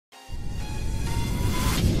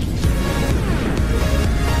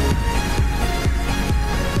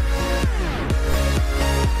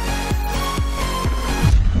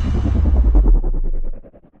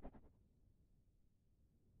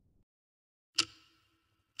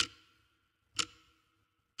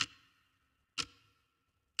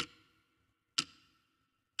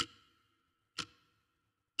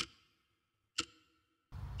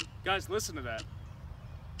Guys, listen to that.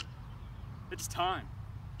 It's time.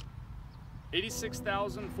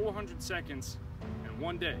 86,400 seconds in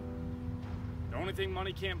one day. The only thing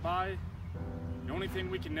money can't buy, the only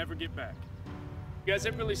thing we can never get back. Guys,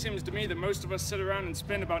 it really seems to me that most of us sit around and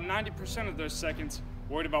spend about 90% of those seconds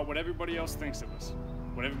worried about what everybody else thinks of us,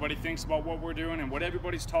 what everybody thinks about what we're doing, and what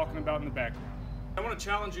everybody's talking about in the background. I want to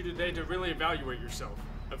challenge you today to really evaluate yourself.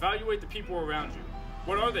 Evaluate the people around you.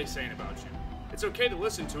 What are they saying about you? It's okay to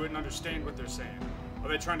listen to it and understand what they're saying. Are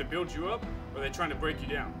they trying to build you up, or are they trying to break you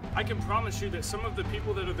down? I can promise you that some of the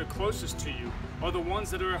people that are the closest to you are the ones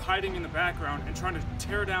that are hiding in the background and trying to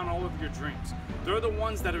tear down all of your dreams. They're the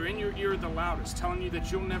ones that are in your ear the loudest, telling you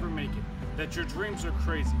that you'll never make it, that your dreams are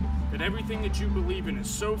crazy, that everything that you believe in is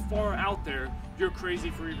so far out there, you're crazy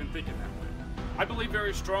for even thinking that way. I believe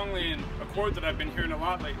very strongly in a quote that I've been hearing a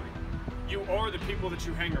lot lately. You are the people that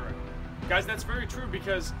you hang around. Guys, that's very true,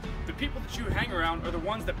 because the people that you hang around are the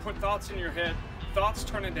ones that put thoughts in your head. Thoughts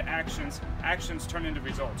turn into actions, actions turn into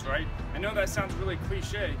results, right? I know that sounds really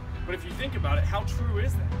cliche, but if you think about it, how true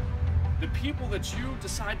is that? The people that you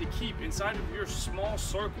decide to keep inside of your small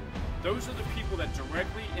circle, those are the people that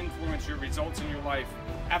directly influence your results in your life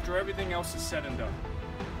after everything else is said and done.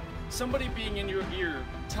 Somebody being in your ear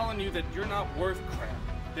telling you that you're not worth crap,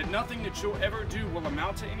 that nothing that you'll ever do will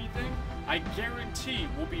amount to anything, I guarantee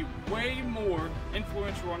will be way more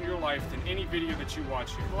influential on your life than any video that you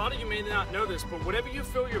watch here. A lot of you may not know this, but whatever you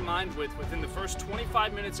fill your mind with within the first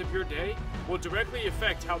 25 minutes of your day will directly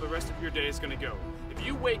affect how the rest of your day is going to go. If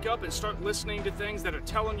you wake up and start listening to things that are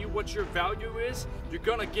telling you what your value is, you're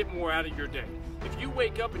going to get more out of your day. If you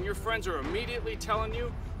wake up and your friends are immediately telling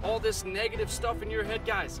you all this negative stuff in your head,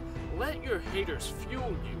 guys, let your haters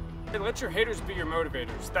fuel you. And let your haters be your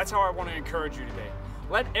motivators. That's how I want to encourage you today.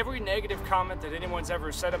 Let every negative comment that anyone's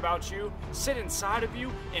ever said about you sit inside of you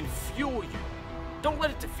and fuel you. Don't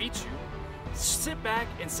let it defeat you. Sit back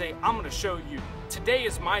and say, I'm going to show you. Today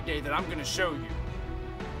is my day that I'm going to show you.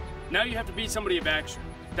 Now you have to be somebody of action.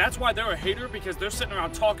 That's why they're a hater, because they're sitting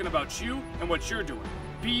around talking about you and what you're doing.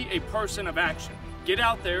 Be a person of action. Get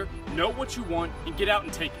out there, know what you want, and get out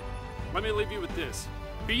and take it. Let me leave you with this.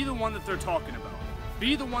 Be the one that they're talking about.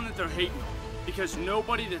 Be the one that they're hating on. Because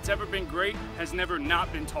nobody that's ever been great has never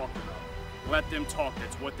not been talked about. Let them talk,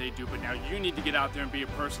 that's what they do. But now you need to get out there and be a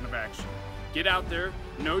person of action. Get out there,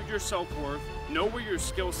 know your self-worth, know where your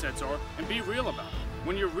skill sets are, and be real about it.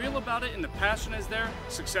 When you're real about it and the passion is there,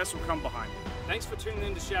 success will come behind you. Thanks for tuning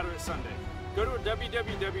in to Shatterit Sunday. Go to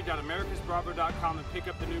www.americasbarber.com and pick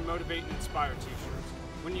up the new Motivate and Inspire t-shirts.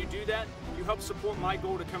 When you do that, you help support my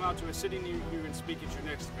goal to come out to a city near you and speak at your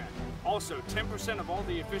next event. Also, 10% of all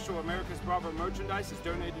the official America's Barber merchandise is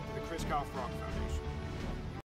donated to the Chris Kyle Frog Foundation.